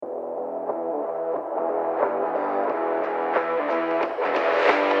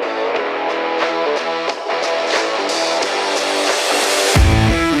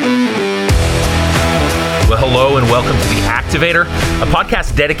Hello and welcome to the Activator, a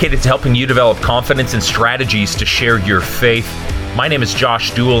podcast dedicated to helping you develop confidence and strategies to share your faith. My name is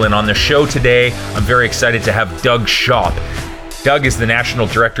Josh Duell, and on the show today, I'm very excited to have Doug Schaupp. Doug is the National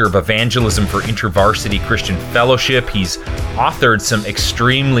Director of Evangelism for InterVarsity Christian Fellowship. He's authored some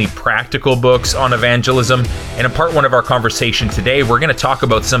extremely practical books on evangelism. And in part one of our conversation today, we're going to talk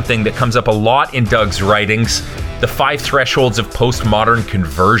about something that comes up a lot in Doug's writings, the 5 thresholds of postmodern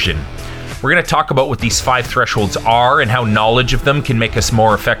conversion. We're going to talk about what these 5 thresholds are and how knowledge of them can make us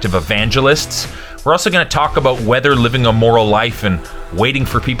more effective evangelists. We're also going to talk about whether living a moral life and waiting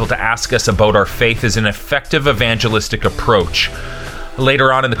for people to ask us about our faith is an effective evangelistic approach.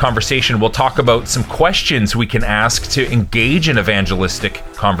 Later on in the conversation, we'll talk about some questions we can ask to engage in evangelistic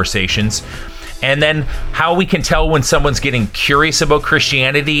conversations, and then how we can tell when someone's getting curious about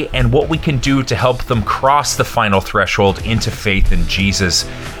Christianity and what we can do to help them cross the final threshold into faith in Jesus.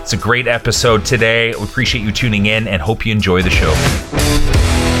 It's a great episode today. We appreciate you tuning in and hope you enjoy the show.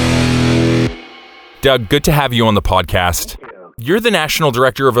 Doug, good to have you on the podcast. You're the National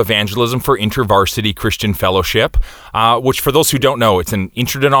Director of Evangelism for InterVarsity Christian Fellowship, which, for those who don't know, it's an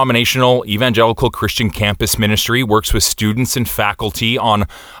interdenominational evangelical Christian campus ministry, works with students and faculty on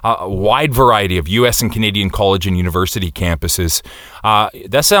a wide variety of U.S. and Canadian college and university campuses.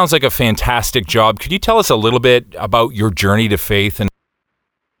 That sounds like a fantastic job. Could you tell us a little bit about your journey to faith?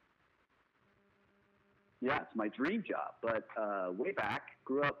 Yeah, it's my dream job, but way back,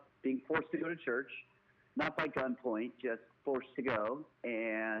 grew up being forced to go to church. Not by gunpoint, just forced to go.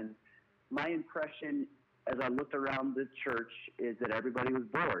 And my impression as I looked around the church is that everybody was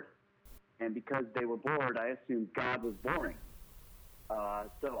bored. And because they were bored, I assumed God was boring.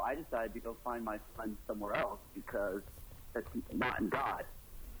 So I decided to go find my fun somewhere else because that's not in God.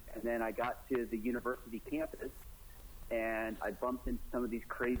 And then I got to the university campus and I bumped into some of these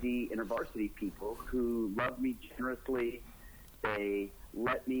crazy InterVarsity people who loved me generously. They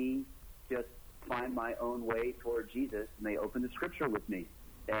let me just find my own way toward Jesus, and they opened the scripture with me,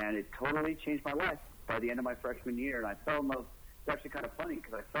 and it totally changed my life by the end of my freshman year. And I fell in love. It's actually kind of funny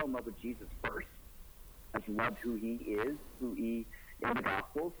because I fell in love with Jesus first. I just loved who he is, in the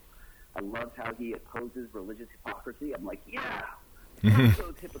Gospels. I loved how he opposes religious hypocrisy. I'm like, yeah,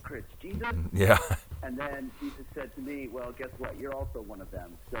 those hypocrites, Jesus. Yeah. And then Jesus said to me, well, guess what? You're also one of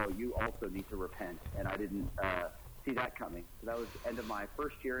them, so you also need to repent. And I didn't see that coming. So that was the end of my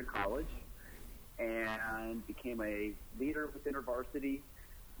first year in college. And became a leader with InterVarsity.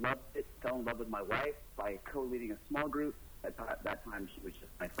 Loved it. Fell in love with my wife by co-leading a small group. At that time, she was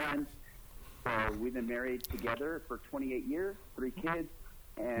just my friend. So we've been married together for 28 years, 3 kids,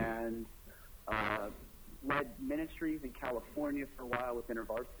 and led ministries in California for a while with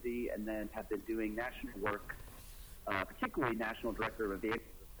InterVarsity, and then have been doing national work, particularly National Director of Evangelism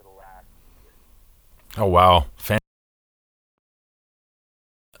for the last year. Oh, wow.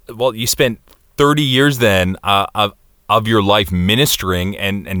 Well, you spent 30 years then of your life ministering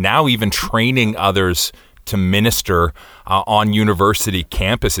and now even training others to minister on university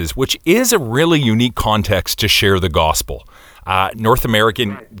campuses, which is a really unique context to share the gospel. North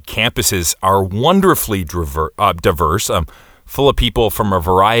American campuses are wonderfully diverse, full of people from a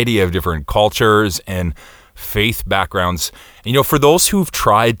variety of different cultures and faith backgrounds. And, for those who've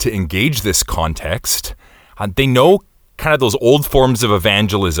tried to engage this context, they know kind of those old forms of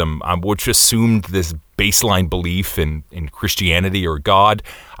evangelism, which assumed this baseline belief in Christianity or God.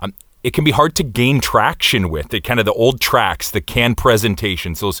 It can be hard to gain traction with. The old tracks, the canned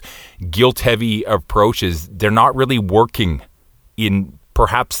presentations, those guilt-heavy approaches, they're not really working in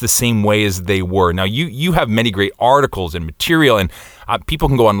perhaps the same way as they were. Now, you have many great articles and material, and people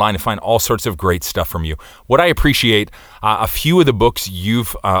can go online and find all sorts of great stuff from you. What I appreciate, a few of the books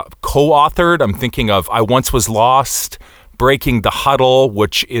you've co-authored, I'm thinking of I Once Was Lost, Breaking the Huddle,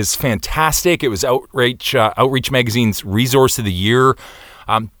 which is fantastic. It was Outreach Magazine's Resource of the Year.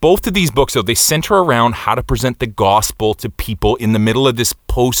 Both of these books, though, they center around how to present the gospel to people in the middle of this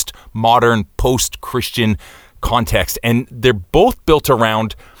postmodern, post-Christian context. And they're both built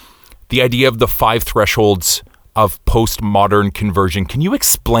around the idea of the 5 thresholds of postmodern conversion. Can you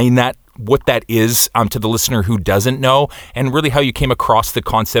explain what that is to the listener who doesn't know, and really how you came across the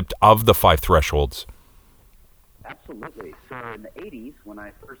concept of the 5 thresholds? Absolutely. So in the 80s, when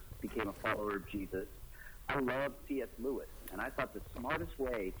I first became a follower of Jesus, I loved C.S. Lewis. And I thought the smartest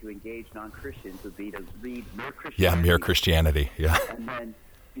way to engage non-Christians would be to read Mere Christianity. Yeah, Mere Christianity, yeah. And then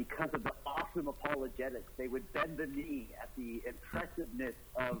because of the awesome apologetics, they would bend the knee at the impressiveness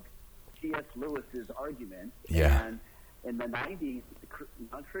of C.S. Lewis's arguments. Yeah. And in the 90s,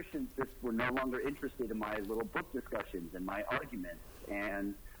 non-Christians just were no longer interested in my little book discussions and my arguments.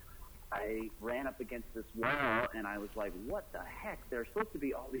 And I ran up against this wall, and I was like, what the heck? There's supposed to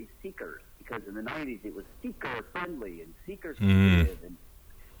be all these seekers, because in the 90s it was seeker-friendly and seeker-sensitive and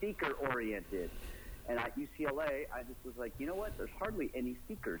seeker-oriented. And at UCLA, I just was like, you know what? There's hardly any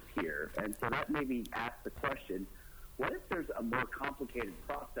seekers here. And so that made me ask the question, what if there's a more complicated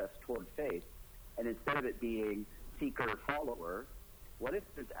process toward faith, and instead of it being seeker-follower, what if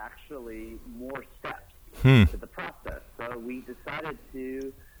there's actually more steps to the process? So we decided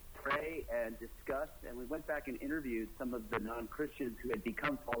to pray and discuss, and we went back and interviewed some of the non-Christians who had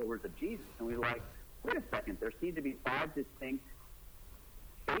become followers of Jesus. And we were like, wait a second, there seem to be 5 distinct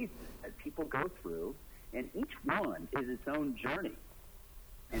phases that people go through, and each one is its own journey.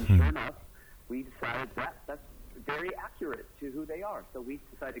 And sure enough, we decided that's very accurate to who they are. So we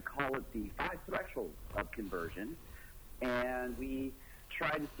decided to call it the 5 thresholds of conversion, and we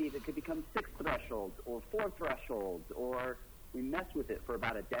tried to see if it could become 6 thresholds or 4 thresholds, or we messed with it for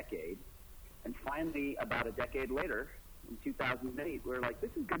about a decade. And finally, about a decade later, in 2008, we were like, this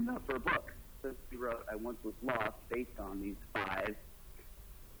is good enough for a book. So we wrote I Once Was Lost, based on these 5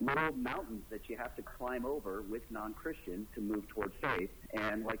 little mountains that you have to climb over with non-Christians to move towards faith.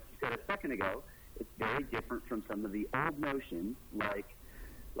 And like you said a second ago, it's very different from some of the old notions, like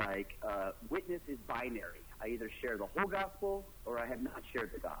witness is binary. I either share the whole gospel or I have not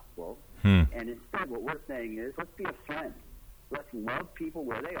shared the gospel. And instead what we're saying is, let's be a friend. Let's love people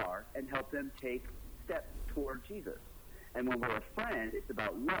where they are and help them take steps toward Jesus. And when we're a friend, it's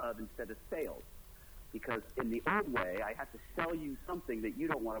about love instead of sales. Because in the old way, I have to sell you something that you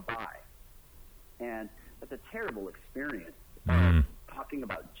don't want to buy. And that's a terrible experience talking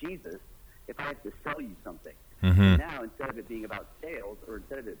about Jesus if I have to sell you something. And now, instead of it being about sales, or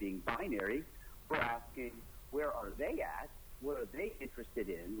instead of it being binary, we're asking, where are they at? What are they interested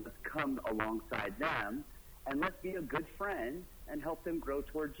in? Let's come alongside them, and let's be a good friend and help them grow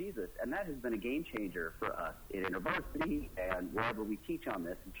toward Jesus. And that has been a game changer for us in InterVarsity and wherever we teach on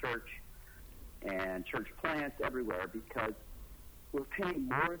this, in church and church plants everywhere, because we're paying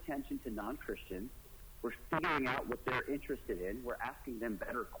more attention to non-Christians. We're figuring out what they're interested in. We're asking them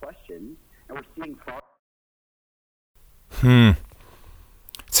better questions, and we're seeing far.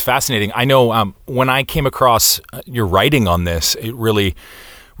 It's fascinating. I know when I came across your writing on this, it really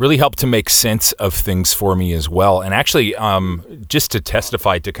helped to make sense of things for me as well. And actually, just to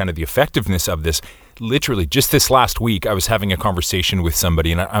testify to kind of the effectiveness of this, literally just this last week, I was having a conversation with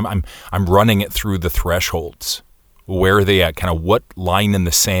somebody, and I'm running it through the thresholds. Where are they at? Kind of what line in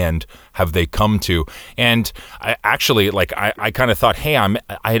the sand have they come to? And I actually, I kind of thought, hey,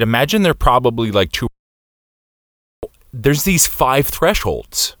 I'd imagine they're probably like 2. There's these 5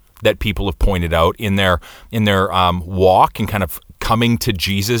 thresholds that people have pointed out in their walk and kind of coming to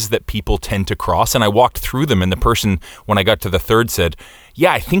Jesus that people tend to cross. And I walked through them, and the person, when I got to the 3rd, said,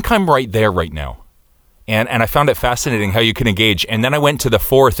 yeah, I think I'm right there right now. And I found it fascinating how you can engage. And then I went to the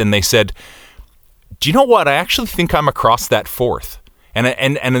 4th, and they said, do you know what? I actually think I'm across that 4th. And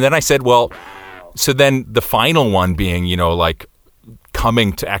then I said, well, so then the final one being,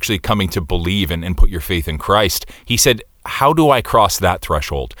 coming to believe and put your faith in Christ. He said, how do I cross that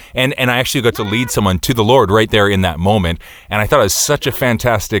threshold? And I actually got to lead someone to the Lord right there in that moment. And I thought it was such a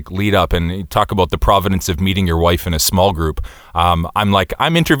fantastic lead up. And you talk about the providence of meeting your wife in a small group.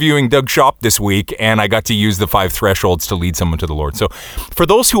 I'm interviewing Doug Schaupp this week, and I got to use the 5 thresholds to lead someone to the Lord. So for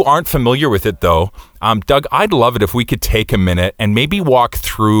those who aren't familiar with it, though, Doug, I'd love it if we could take a minute and maybe walk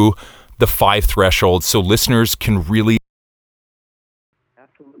through the 5 thresholds so listeners can really.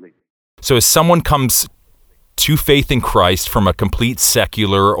 Absolutely. So as someone comes to faith in Christ from a complete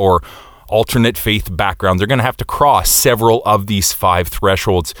secular or alternate faith background, they're going to have to cross several of these 5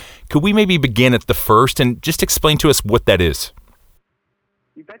 thresholds. Could we maybe begin at the first and just explain to us what that is?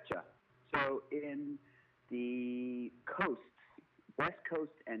 You betcha. So in the coasts, West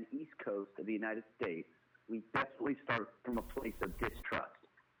Coast and East Coast of the United States, we definitely start from a place of distrust.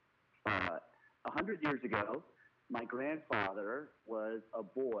 100 years ago, my grandfather was a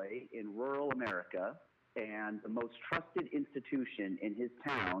boy in rural America, and the most trusted institution in his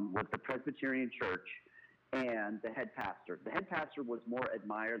town was the Presbyterian Church and the head pastor. The head pastor was more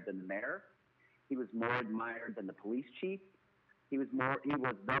admired than the mayor. He was more admired than the police chief. He was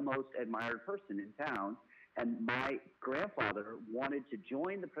the most admired person in town. And my grandfather wanted to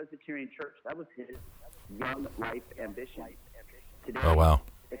join the Presbyterian Church. That was his young life ambition. Today, oh, wow.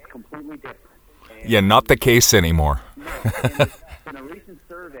 It's completely different. And yeah, not the case anymore. No, in a recent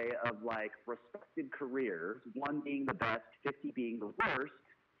survey of respected careers, 1 being the best, 50 being the worst,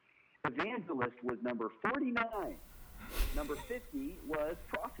 evangelist was number 49. Number 50 was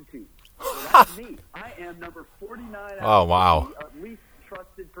prostitute. So that's me. I am number 49 out oh, wow. of 50, at least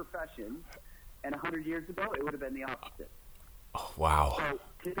trusted profession, and 100 years ago, it would have been the opposite. Oh, wow. So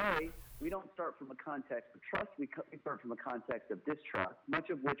today, we don't start from a context of trust. We start from a context of distrust, much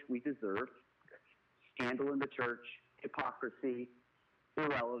of which we deserve. Scandal in the church, hypocrisy,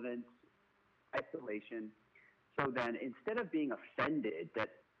 irrelevance, isolation. So then, instead of being offended that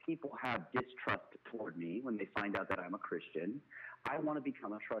people have distrust toward me when they find out that I'm a Christian, I want to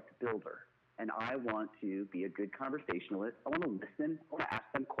become a trust builder. And I want to be a good conversationalist. I want to listen. I want to ask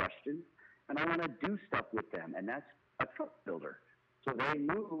them questions. And I want to do stuff with them. And that's a trust builder. So they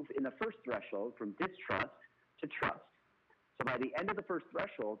move in the first threshold from distrust to trust. So by the end of the first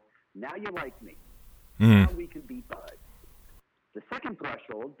threshold, now you like me. Now we can be buds. The second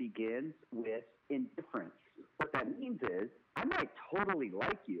threshold begins with indifference. What that means is, I might totally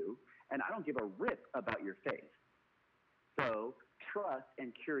like you, and I don't give a rip about your faith. So trust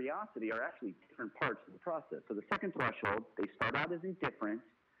and curiosity are actually different parts of the process. So the second threshold, they start out as indifference,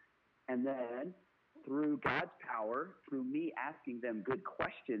 and then through God's power, through me asking them good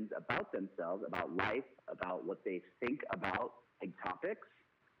questions about themselves, about life, about what they think about big topics,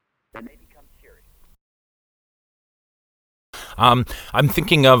 then they become curious. I'm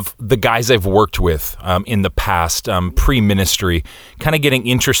thinking of the guys I've worked with in the past, pre-ministry, kind of getting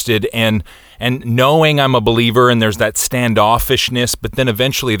interested and knowing I'm a believer and there's that standoffishness, but then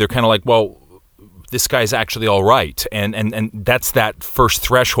eventually they're kind of like, well, this guy's actually all right. And that's that first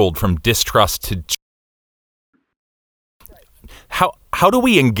threshold from distrust to... How do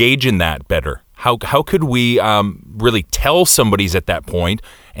we engage in that better? How could we really tell somebody's at that point?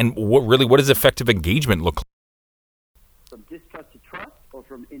 And what does effective engagement look like? From distrust to trust, or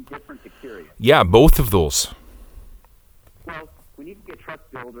from indifferent to curious? Yeah, both of those. Well, we need to be a trust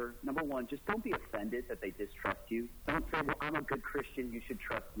builder. Number one, just don't be offended that they distrust you. Don't say, well, I'm a good Christian, you should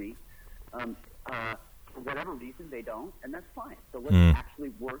trust me. For whatever reason, they don't, and that's fine. So let's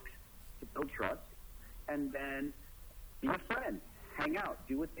actually work to build trust, and then be a friend. Hang out,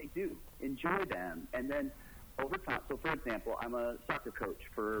 do what they do, enjoy them, and then over time. So, for example, I'm a soccer coach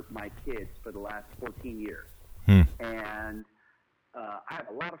for my kids for the last 14 years. And I have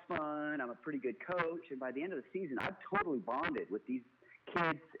a lot of fun. I'm a pretty good coach. And by the end of the season, I've totally bonded with these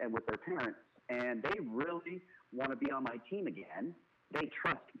kids and with their parents. And they really want to be on my team again. They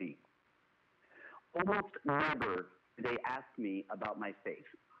trust me. Almost never do they ask me about my faith.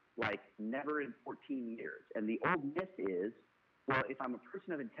 Like, never in 14 years. And the old myth is, well, if I'm a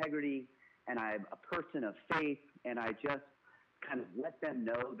person of integrity and I'm a person of faith and I just kind of let them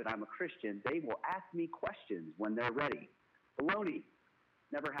know that I'm a Christian, they will ask me questions when they're ready. Baloney.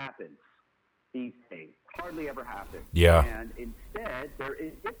 Never happens these days. Hardly ever happens. Yeah. And instead, there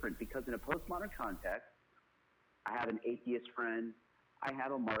is different, because in a postmodern context, I have an atheist friend, I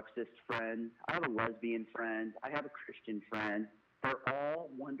have a Marxist friend, I have a lesbian friend, I have a Christian friend. They're all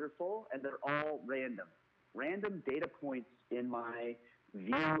wonderful, and they're all random. Random data points in my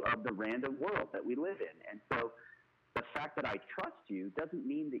view of the random world that we live in. And so the fact that I trust you doesn't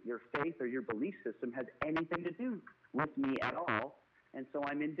mean that your faith or your belief system has anything to do with me at all, and so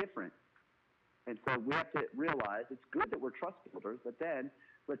I'm indifferent. And so we have to realize it's good that we're trust builders, but then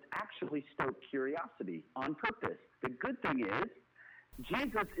let's actually stoke curiosity on purpose. The good thing is,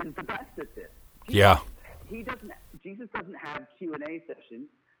 Jesus is the best at this. Jesus doesn't have Q&A sessions.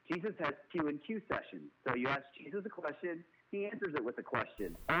 Jesus has Q&Q sessions. So you ask Jesus a question, he answers it with a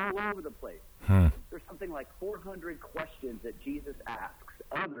question all over the place. There's something like 400 questions that Jesus asks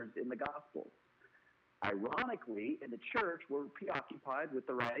others in the Gospels. Ironically, in the church, we're preoccupied with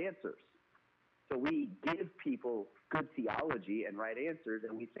the right answers. So we give people good theology and right answers,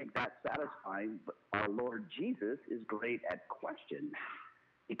 and we think that's satisfying, but our Lord Jesus is great at questions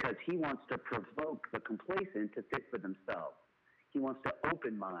because he wants to provoke the complacent to think for themselves. He wants to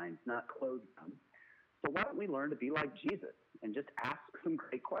open minds, not close them. So why don't we learn to be like Jesus and just ask some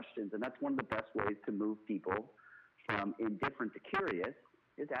great questions? And that's one of the best ways to move people from indifferent to curious,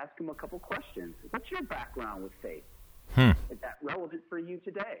 is ask them a couple questions. What's your background with faith? Is that relevant for you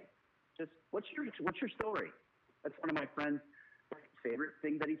today? Just what's your story? That's one of my friend's favorite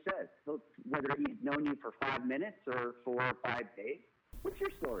thing that he says. So whether he's known you for 5 minutes or for 5 days, what's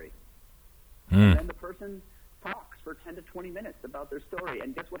your story? And then the person talks for 10 to 20 minutes about their story,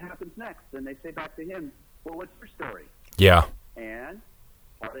 and guess what happens next? Then they say back to him, well, what's your story? Yeah. And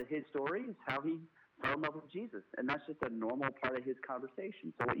part of his story is how he fell in love with Jesus, and that's just a normal part of his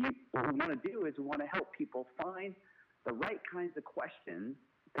conversation. So what we want to do is we want to help people find the right kinds of questions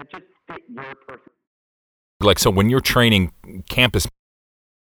that just fit your person. Like, so when you're training campus,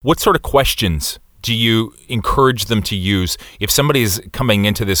 what sort of questions do you encourage them to use? If somebody's coming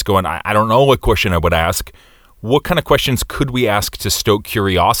into this going, I don't know what question I would ask, what kind of questions could we ask to stoke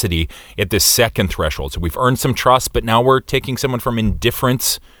curiosity at this second threshold? So we've earned some trust, but now we're taking someone from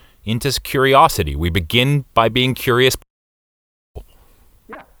indifference into curiosity. We begin by being curious.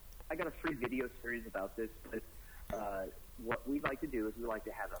 Yeah, I got a free video series about this, but what we like to do is we like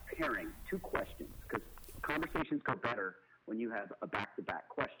to have a pairing, two questions, because conversations go better when you have a back-to-back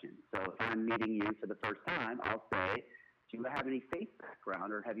question. So if I'm meeting you for the first time, I'll say, do you have any faith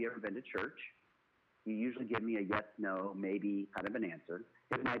background, or have you ever been to church? You usually give me a yes, no, maybe kind of an answer.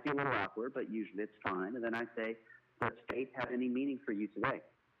 It might be a little awkward, but usually it's fine. And then I say, does faith have any meaning for you today?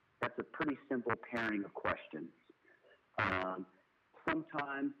 That's a pretty simple pairing of questions.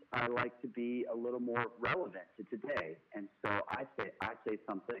 Sometimes I like to be a little more relevant to today. And so I say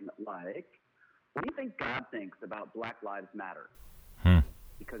something like, what do you think God thinks about Black Lives Matter?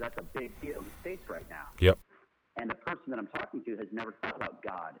 Because that's a big deal in the States right now. Yep. And the person that I'm talking to has never thought about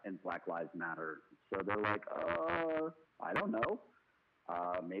God and Black Lives Matter. So they're like, I don't know.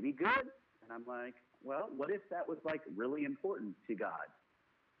 Maybe good. And I'm like, well, what if that was like really important to God?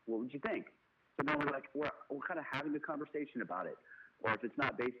 What would you think? So then we're like, we're kind of having a conversation about it. Or if it's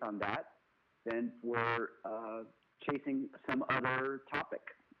not based on that, then we're chasing some other topic.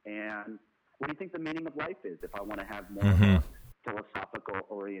 And what do you think the meaning of life is, if I want to have more of a philosophical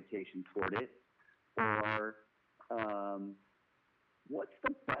orientation toward it? Or what's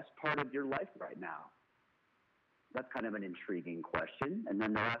the best part of your life right now? That's kind of an intriguing question. And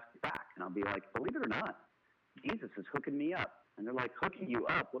then they'll ask me back, and I'll be like, believe it or not, Jesus is hooking me up. And they're like, hooking you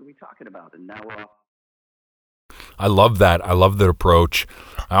up? What are we talking about? And now we're off. I love that. I love that approach.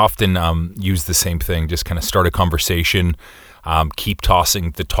 I often use the same thing, just kind of start a conversation, keep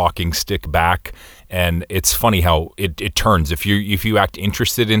tossing the talking stick back. And it's funny how it turns. If you act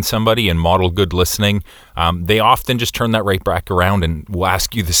interested in somebody and model good listening, they often just turn that right back around and will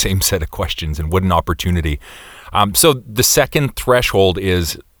ask you the same set of questions. And what an opportunity. So the second threshold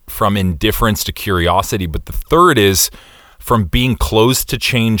is from indifference to curiosity, but the third is from being closed to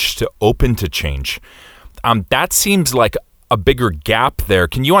change to open to change. That seems like a bigger gap there.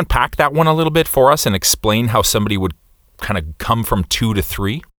 Can you unpack that one a little bit for us and explain how somebody would kind of come from 2 to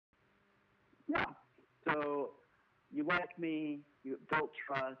 3? Yeah. So you like me, you built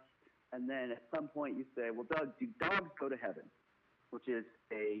trust, and then at some point you say, well, Doug, do dogs go to heaven? Which is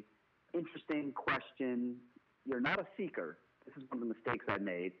a interesting question. You're not a seeker. This is one of the mistakes I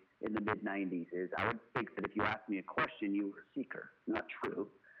made in the mid-'90s is I would think that if you asked me a question, you were a seeker. Not true.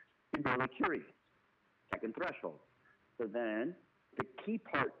 You're really curious. Second threshold. So then the key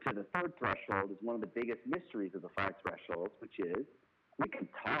part to the third threshold is one of the biggest mysteries of the 5 thresholds, which is we can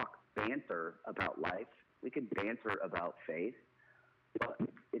talk, banter about life. We can banter about faith, but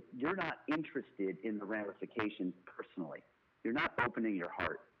you're not interested in the ramifications personally. You're not opening your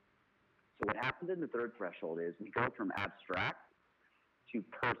heart. So what happens in the third threshold is we go from abstract to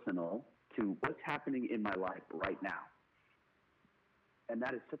personal to what's happening in my life right now. And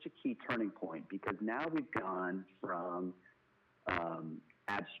that is such a key turning point because now we've gone from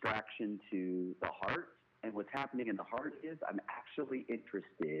abstraction to the heart. And what's happening in the heart is I'm actually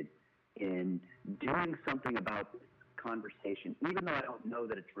interested in doing something about this conversation. Even though I don't know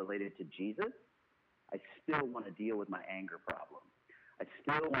that it's related to Jesus, I still want to deal with my anger problem. I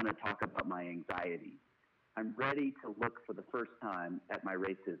still want to talk about my anxiety. I'm ready to look for the first time at my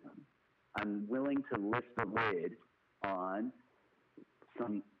racism. I'm willing to lift the lid on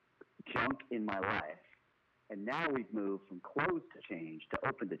some junk in my life. And now we've moved from closed to change to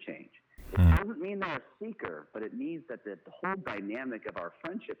open to change. It doesn't mean they're a seeker, but it means that the whole dynamic of our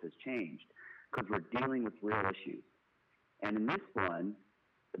friendship has changed because we're dealing with real issues. And in this one,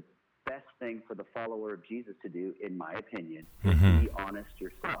 the best thing for the follower of Jesus to do, in my opinion, is be honest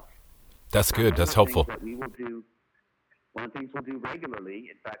yourself. That's good. That's helpful. That we will do, one of the things we'll do regularly,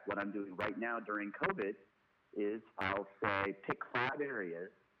 in fact, what I'm doing right now during COVID, is I'll say pick 5 areas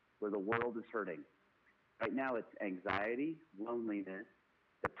where the world is hurting. Right now it's anxiety, loneliness,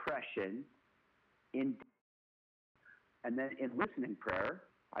 depression, and then in listening prayer,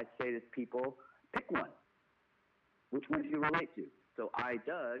 I say to people, pick one. Which one do you relate to? So I,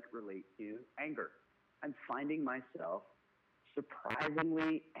 Doug, relate to anger. I'm finding myself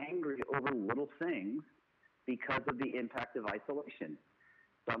surprisingly angry over little things because of the impact of isolation.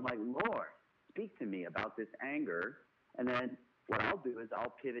 So I'm like, Lord, speak to me about this anger. And then what I'll do is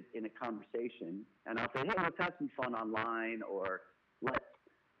I'll pivot in a conversation and I'll say, hey, let's have some fun online, or let's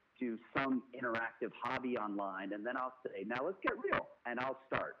do some interactive hobby online. And then I'll say, now let's get real. And I'll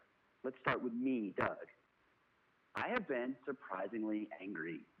start. Let's start with me, Doug. I have been surprisingly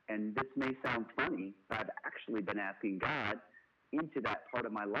angry. And this may sound funny, but I've actually been asking God into that part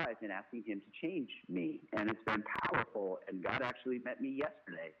of my life and asking him to change me. And it's been powerful. And God actually met me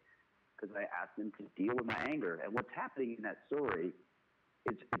yesterday because I asked him to deal with my anger. And what's happening in that story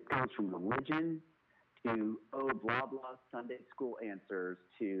is it goes from religion to, blah, blah, Sunday school answers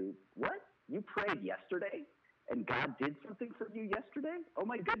to, what? You prayed yesterday and God did something for you yesterday? Oh,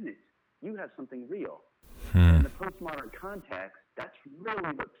 my goodness. You have something real. In the postmodern context, that's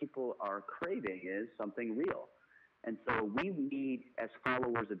really what people are craving, is something real. And so we need, as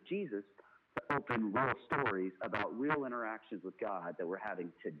followers of Jesus, to open real stories about real interactions with God that we're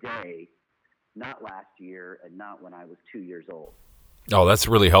having today, not last year and not when I was 2 years old. Oh, that's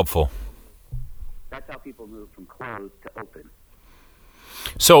really helpful. That's how people move from closed to open.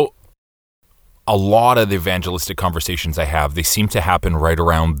 So a lot of the evangelistic conversations I have, they seem to happen right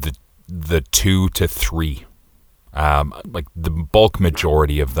around the 2 to 3. Like the bulk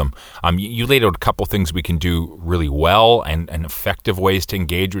majority of them. You laid out a couple things we can do really well and effective ways to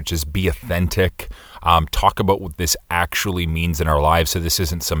engage, which is be authentic, talk about what this actually means in our lives. So this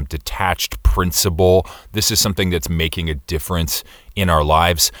isn't some detached principle. This is something that's making a difference in our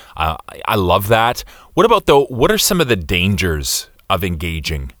lives. I love that. What about what are some of the dangers of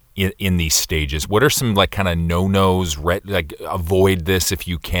engaging in these stages? What are some like kind of no-nos, like avoid this if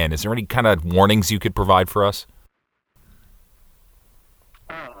you can? Is there any kind of warnings you could provide for us?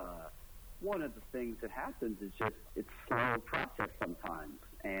 One of the things that happens is just it's slow process sometimes.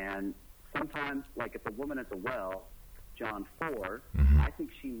 And sometimes, like if a woman at the well, John 4, I think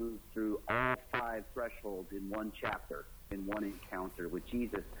she moves through all 5 thresholds in one chapter, in one encounter with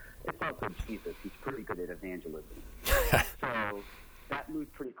Jesus. It's also Jesus. He's pretty good at evangelism. So that moves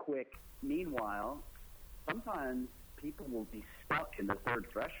pretty quick. Meanwhile, sometimes people will be stuck in the 3rd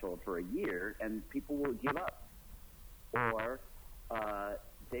threshold for a year, and people will give up. Or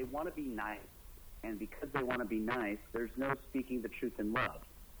they want to be nice, and because they want to be nice, there's no speaking the truth in love.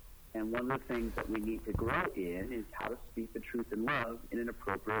 And one of the things that we need to grow in is how to speak the truth in love in an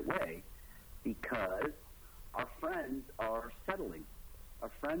appropriate way, because our friends are settling.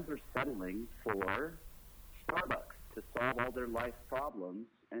 Our friends are settling for Starbucks to solve all their life problems,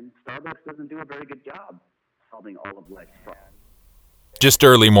 and Starbucks doesn't do a very good job solving all of life's problems. Just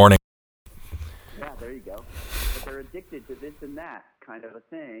early morning. Yeah, there you go. But they're addicted to this and that kind of a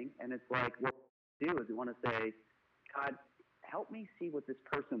thing, and it's like what we do is we want to say, God, help me see what this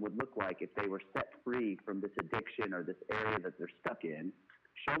person would look like if they were set free from this addiction or this area that they're stuck in.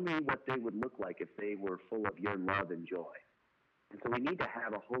 Show me what they would look like if they were full of your love and joy. And so we need to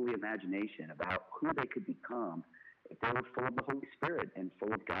have a holy imagination about who they could become if they were full of the Holy Spirit and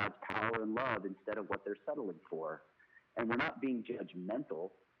full of God's power and love instead of what they're settling for. And we're not being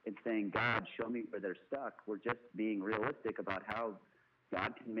judgmental and saying, God, show me where they're stuck. We're just being realistic about how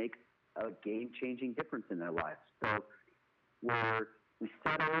God can make a game-changing difference in their lives. So we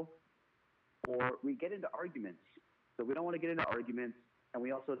settle or we get into arguments. So we don't want to get into arguments, and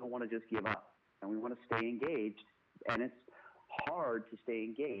we also don't want to just give up. And we want to stay engaged. And it's hard to stay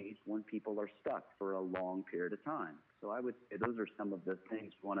engaged when people are stuck for a long period of time. So I would say those are some of the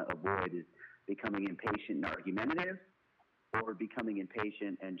things we want to avoid, is becoming impatient and argumentative, or becoming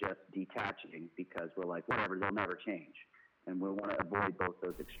impatient and just detaching because we're like, whatever, they'll never change. And we want to avoid both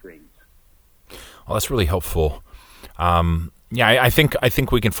those extremes. Well, that's really helpful. I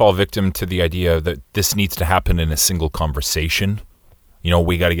think we can fall victim to the idea that this needs to happen in a single conversation. You know,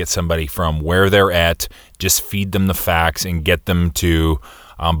 we got to get somebody from where they're at, just feed them the facts and get them to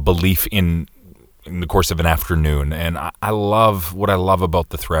belief in the course of an afternoon. And what I love about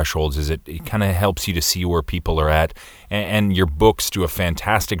the thresholds is it kind of helps you to see where people are at. And your books do a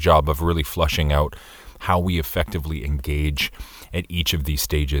fantastic job of really flushing out how we effectively engage at each of these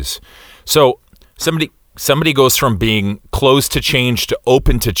stages. So somebody goes from being closed to change to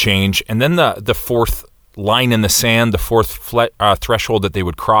open to change, and then the fourth line in the sand, the fourth threshold that they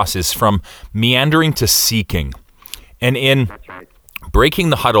would cross is from meandering to seeking. And in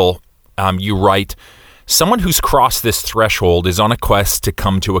Breaking the Huddle, you write, someone who's crossed this threshold is on a quest to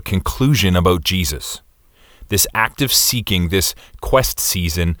come to a conclusion about Jesus. This active seeking, this quest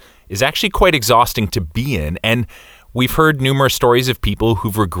season, is actually quite exhausting to be in, and we've heard numerous stories of people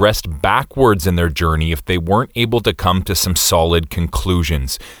who've regressed backwards in their journey if they weren't able to come to some solid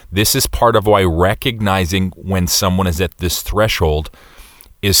conclusions. This is part of why recognizing when someone is at this threshold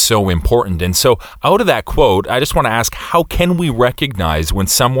is so important. And so out of that quote, I just want to ask, how can we recognize when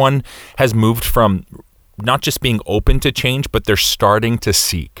someone has moved from not just being open to change, but they're starting to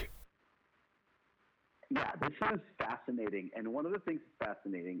seek? Yeah, this is fascinating. And one of the things that's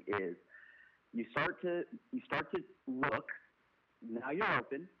fascinating is you start to look, now you're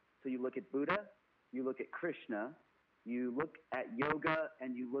open, so you look at Buddha, you look at Krishna, you look at yoga,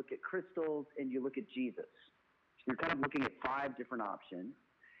 and you look at crystals, and you look at Jesus. So you're kind of looking at 5 different options.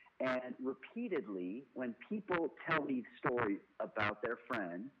 And repeatedly, when people tell these stories about their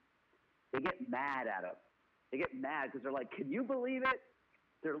friends, they get mad at them. They get mad because they're like, can you believe it?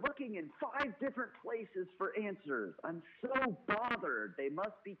 They're looking in 5 different places for answers. I'm so bothered. They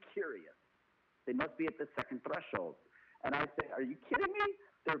must be curious. They must be at the second threshold. And I say, are you kidding me?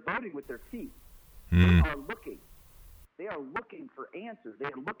 They're voting with their feet. They are looking. They are looking for answers. They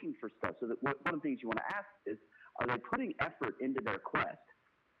are looking for stuff. So that one of the things you want to ask is, are they putting effort into their quest?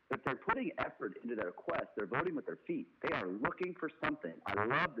 If they're putting effort into their quest, they're voting with their feet. They are looking for something. I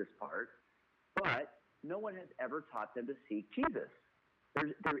love this part, but no one has ever taught them to seek Jesus.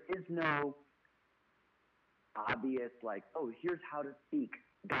 There is no obvious, like, oh, here's how to seek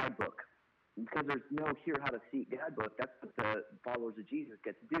guidebook. Because there's no here how to seek guidebook. That's what the followers of Jesus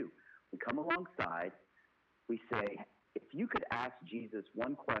get to do. We come alongside. We say, if you could ask Jesus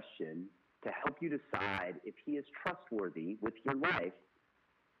one question to help you decide if he is trustworthy with your life,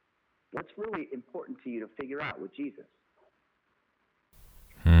 what's really important to you to figure out with Jesus?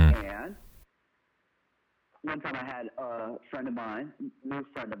 And one time I had a friend of mine, new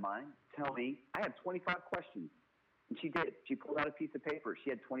friend of mine, tell me, I have 25 questions. And she did. She pulled out a piece of paper. She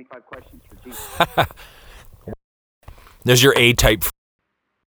had 25 questions for Jesus. There's your A-type.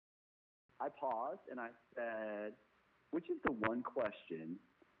 I paused and I said, which is the one question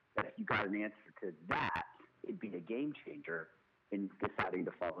that if you got an answer to that, it'd be a game changer in deciding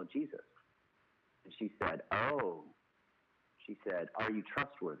to follow Jesus? And she said, are you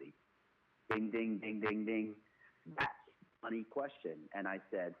trustworthy? Ding, ding, ding, ding, ding. That's a funny question. And I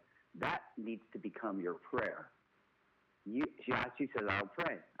said, that needs to become your prayer. She said, I'll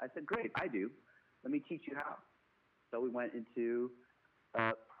pray. I said, great, I do. Let me teach you how. So we went into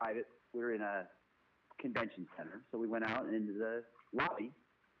we were in a convention center. So we went out into the lobby,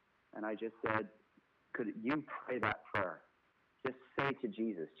 and I just said, could you pray that prayer? Just say to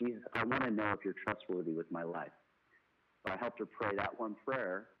Jesus, Jesus, I want to know if you're trustworthy with my life. So I helped her pray that one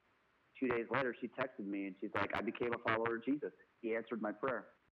prayer. 2 days later, she texted me, and she's like, I became a follower of Jesus. He answered my prayer.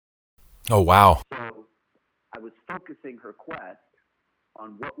 Oh, wow. So I was focusing her quest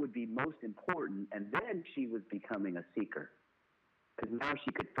on what would be most important, and then she was becoming a seeker. Because now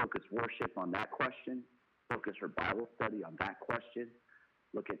she could focus worship on that question, focus her Bible study on that question,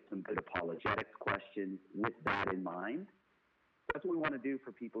 look at some good apologetics questions with that in mind. That's what we want to do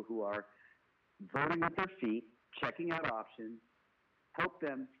for people who are voting with their feet, checking out options, help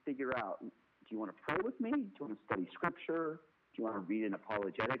them figure out, do you want to pray with me? Do you want to study scripture? Do you want to read an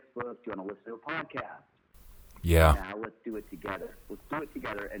apologetics book? Do you want to listen to a podcast? Yeah. Now let's do it together. Let's do it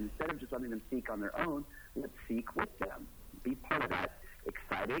together. And instead of just letting them seek on their own, let's seek with them. Be part of that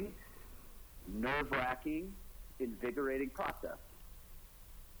exciting, nerve-wracking, invigorating process.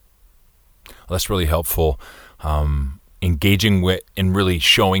 Well, that's really helpful. Engaging with and really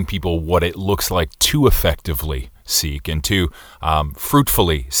showing people what it looks like to effectively seek and to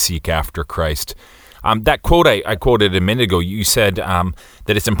fruitfully seek after Christ. That quote I quoted a minute ago, you said that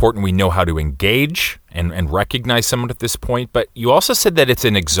it's important we know how to engage and recognize someone at this point, but you also said that it's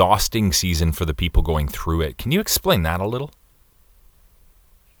an exhausting season for the people going through it. Can you explain that a little?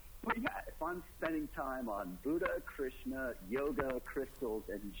 Well, yeah, if I'm spending time on Buddha, Krishna, yoga, crystals,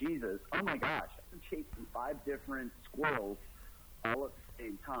 and Jesus, oh my gosh, I'm chasing 5 different squirrels all at the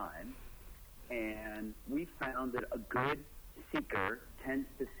same time, and we found that a good seeker tends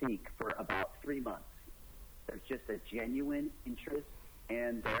to seek for about 3 months. There's just a genuine interest,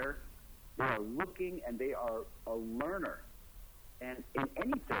 and they are looking, and they are a learner. And in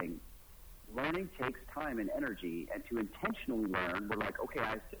anything, learning takes time and energy, and to intentionally learn, we're like, okay,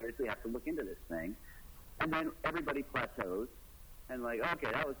 I seriously have to look into this thing. And then everybody plateaus, and like,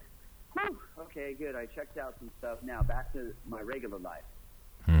 okay, that was, okay, good, I checked out some stuff. Now back to my regular life.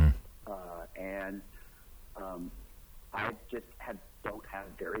 I just don't have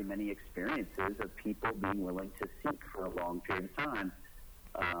very many experiences of people being willing to seek for a long period of time.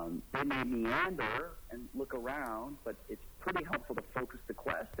 They may meander and look around, but it's pretty helpful to focus the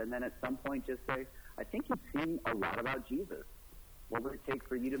quest, and then at some point just say, I think you've seen a lot about Jesus. What would it take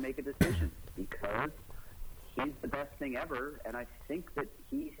for you to make a decision? Because he's the best thing ever, and I think that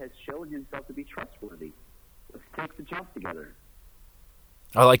he has shown himself to be trustworthy. Let's take the jump together.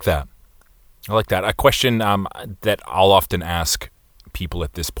 I like that. A question that I'll often ask people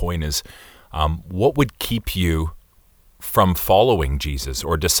at this point is, what would keep you from following Jesus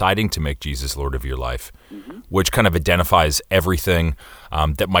or deciding to make Jesus Lord of your life, which kind of identifies everything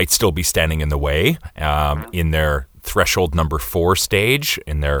that might still be standing in the way in their threshold number 4 stage,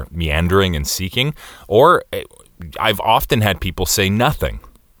 in their meandering and seeking, or I've often had people say nothing.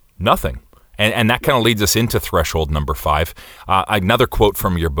 And that kind of leads us into threshold number 5. Another quote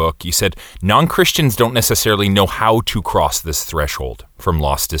from your book, you said, non-Christians don't necessarily know how to cross this threshold from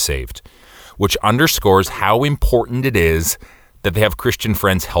lost to saved, which underscores how important it is that they have Christian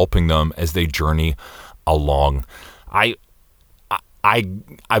friends helping them as they journey along.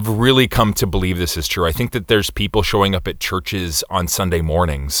 I've really come to believe this is true. I think that there's people showing up at churches on Sunday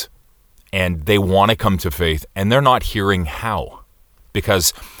mornings and they want to come to faith and they're not hearing how,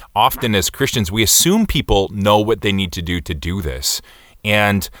 because often as Christians, we assume people know what they need to do this.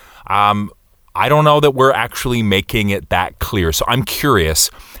 And I don't know that we're actually making it that clear. So I'm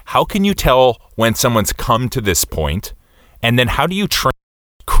curious, how can you tell when someone's come to this point? And then how do you train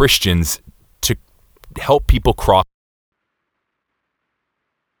Christians to help people cross?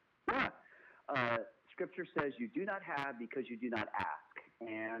 Yeah. Scripture says you do not have because you do not ask.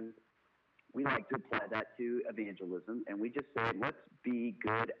 And we like to apply that to evangelism, and we just say, let's be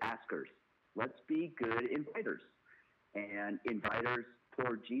good askers. Let's be good inviters. And inviters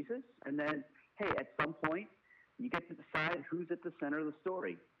toward Jesus, and then, hey, at some point, you get to decide who's at the center of the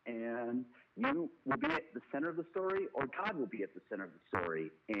story. And you will be at the center of the story, or God will be at the center of the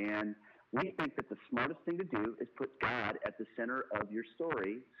story. And we think that the smartest thing to do is put God at the center of your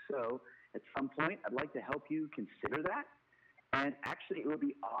story. So at some point, I'd like to help you consider that. And actually, it would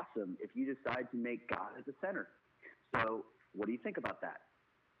be awesome if you decide to make God at the center. So what do you think about that?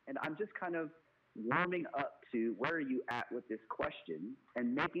 And I'm just kind of warming up to where are you at with this question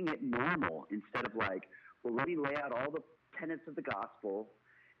and making it normal instead of like, well, let me lay out all the tenets of the gospel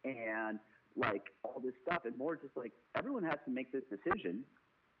and like all this stuff, and more just like everyone has to make this decision.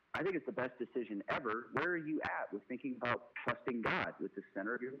 I think it's the best decision ever. Where are you at with thinking about trusting God with the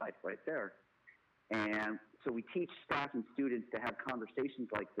center of your life right there? And so we teach staff and students to have conversations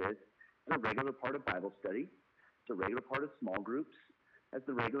like this as a regular part of Bible study, as a regular part of small groups, as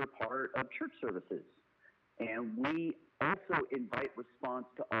the regular part of church services. And we also invite response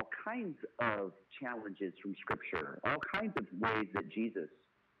to all kinds of challenges from Scripture, all kinds of ways that Jesus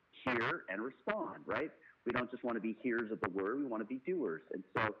hear and respond, right? We don't just want to be hearers of the word, we want to be doers. And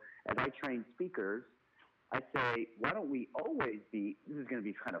so as I train speakers, I say, why don't we always be, this is going to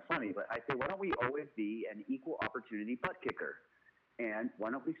be kind of funny, but I say, why don't we always be an equal opportunity butt kicker? And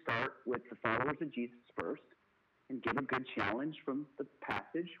why don't we start with the followers of Jesus first and give a good challenge from the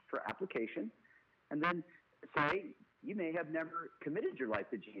passage for application, and then say, you may have never committed your life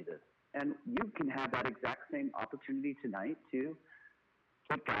to Jesus, and you can have that exact same opportunity tonight to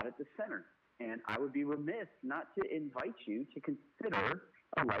put God at the center. And I would be remiss not to invite you to consider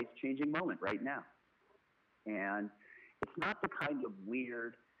a life-changing moment right now. And it's not the kind of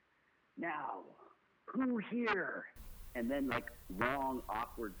weird, now, who here? And then like long,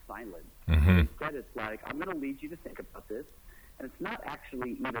 awkward silence. Mm-hmm. Instead, it's like, I'm going to lead you to think about this. And it's not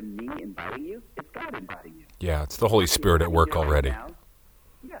actually even me inviting you, it's God inviting you. Yeah, it's the Holy Spirit at work already.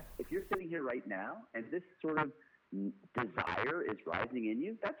 Yes, if you're sitting here right now and this sort of desire is rising in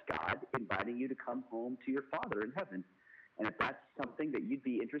you, that's God inviting you to come home to your Father in heaven. And if that's something that you'd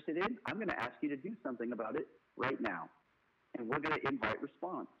be interested in, I'm going to ask you to do something about it right now. And we're going to invite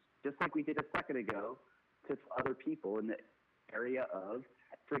response, just like we did a second ago to other people in the area of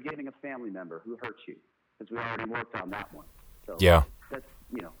forgiving a family member who hurt you, because we already worked on that one. So yeah, that's,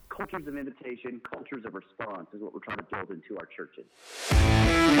 cultures of invitation, cultures of response is what we're trying to build into our churches.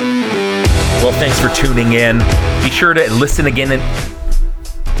 Well, thanks for tuning in. Be sure to listen again.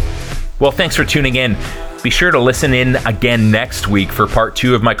 Thanks for tuning in. Be sure to listen in again next week for part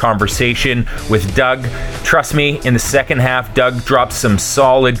 2 of my conversation with Doug. Trust me, in the second half, Doug drops some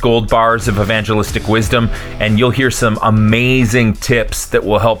solid gold bars of evangelistic wisdom, and you'll hear some amazing tips that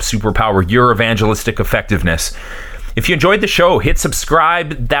will help superpower your evangelistic effectiveness. If you enjoyed the show, hit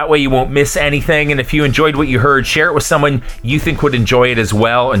subscribe. That way you won't miss anything. And if you enjoyed what you heard, share it with someone you think would enjoy it as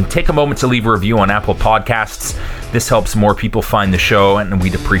well. And take a moment to leave a review on Apple Podcasts. This helps more people find the show, and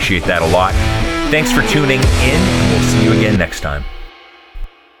we'd appreciate that a lot. Thanks for tuning in, and we'll see you again next time.